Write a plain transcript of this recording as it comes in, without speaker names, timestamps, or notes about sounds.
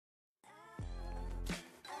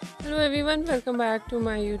Hello everyone, welcome back to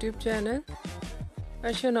my YouTube channel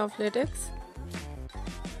Fashion of Latex.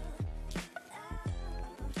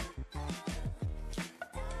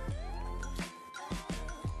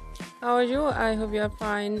 How are you? I hope you are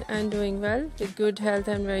fine and doing well with good health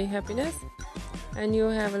and very happiness, and you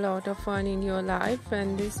have a lot of fun in your life.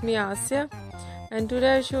 And this is me Asya, and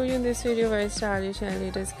today I show you in this video very stylish and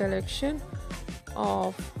latest collection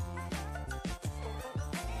of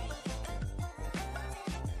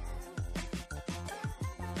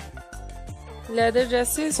leather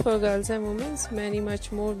dresses for girls and women. Many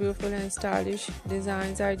much more beautiful and stylish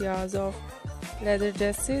designs, ideas of leather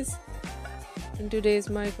dresses in today's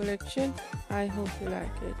my collection. I hope you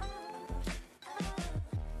like it.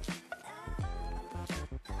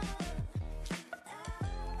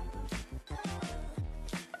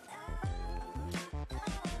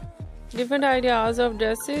 Different ideas of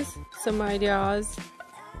dresses, some ideas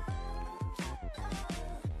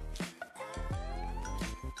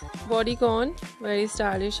bodycon, very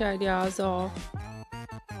stylish ideas of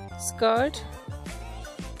skirt,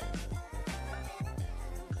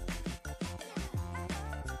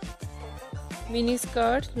 mini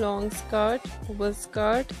skirt, long skirt, oval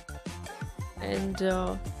skirt, and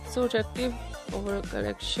so attractive over a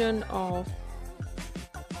collection of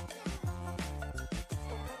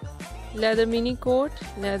leather mini coat,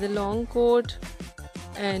 leather long coat,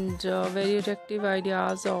 and very attractive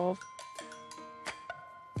ideas of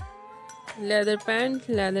leather pant,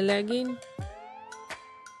 leather legging,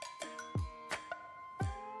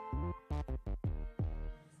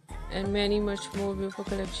 and many much more beautiful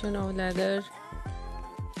collection of leather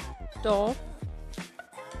top.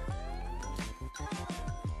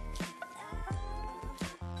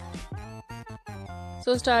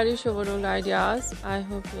 So stylish overall ideas. I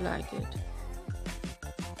hope you like it.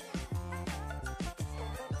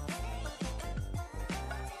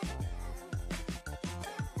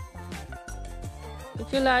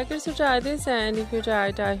 If you like it, so try this, and if you try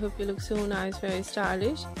it, I hope you look so nice, very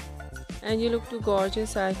stylish, and you look too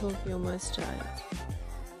gorgeous. I hope you must try it.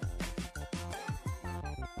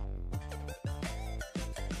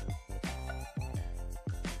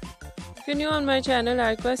 If you're new on my channel, I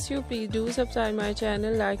request you please do subscribe my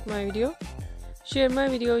channel, like my video, share my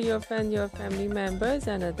video with your friends, your family members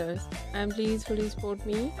and others, and please fully support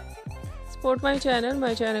me. Support my channel.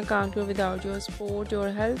 My channel can't grow without your support, your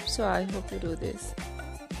help, so I hope you do this.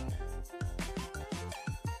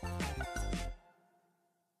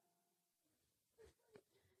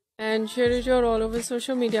 And share it your all over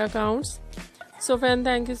social media accounts. So friend,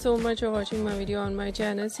 thank you so much for watching my video on my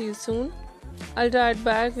channel. See you soon. I'll try it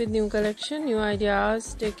back with new collection, new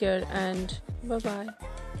ideas. Take care and bye bye.